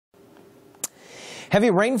Heavy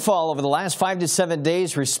rainfall over the last 5 to 7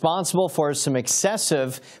 days responsible for some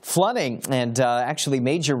excessive flooding and actually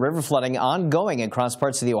major river flooding ongoing across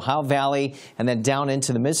parts of the Ohio Valley and then down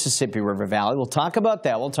into the Mississippi River Valley. We'll talk about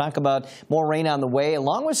that. We'll talk about more rain on the way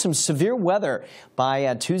along with some severe weather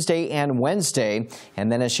by Tuesday and Wednesday. And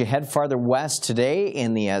then as you head farther west today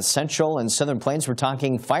in the central and southern plains, we're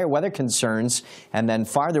talking fire weather concerns, and then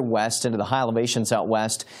farther west into the high elevations out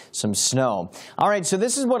west, some snow. All right, so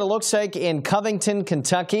this is what it looks like in Covington,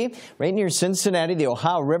 Kentucky, right near Cincinnati, the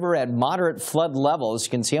Ohio River at moderate flood levels.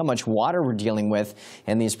 You can see how much water we're dealing with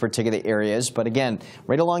in these particular areas. But again,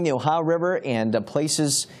 right along the Ohio River and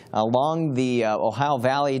places along the Ohio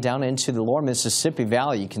Valley down into the lower Mississippi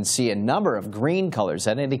Valley, you can see a number of green colors.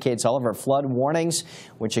 That indicates all of our flood warnings,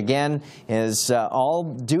 which again is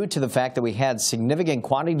all due to the fact that we had significant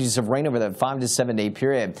quantities of rain over that 5 to 7 day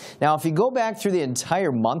period. Now, if you go back through the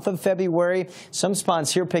entire month of February, some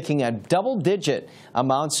spots here picking a double-digit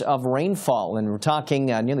amounts of rainfall, and we're talking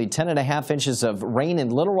nearly 10.5 inches of rain in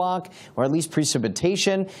Little Rock, or at least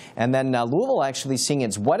precipitation, and then Louisville actually seeing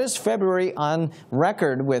its wettest February on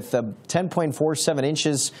record with 10.47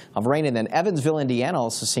 inches of rain, and then Evansville, Indiana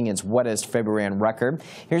also seeing its wettest February on record.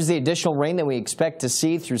 Here's the additional rain that we expect to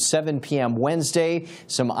see through 7 p.m. Wednesday.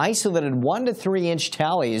 Some isolated 1 to 3 inch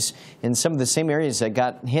tallies in some of the same areas that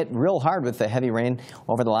got hit real hard with the heavy rain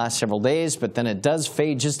over the last several days, but then it does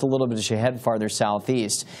fade just a little bit as you head farther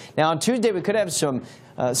southeast. Now on Tuesday we could have some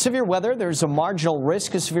severe weather. There's a marginal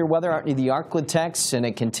risk of severe weather out near the Arklatex, and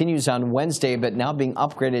it continues on Wednesday, but now being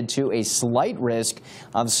upgraded to a slight risk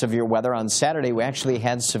of severe weather. On Saturday, we actually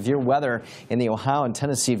had severe weather in the Ohio and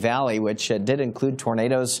Tennessee Valley, which did include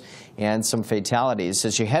tornadoes and some fatalities.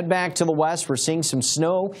 As you head back to the west, we're seeing some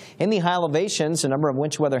snow in the high elevations. A number of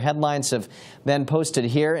winter weather headlines have been posted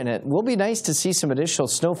here, and it will be nice to see some additional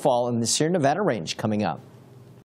snowfall in the Sierra Nevada range coming up.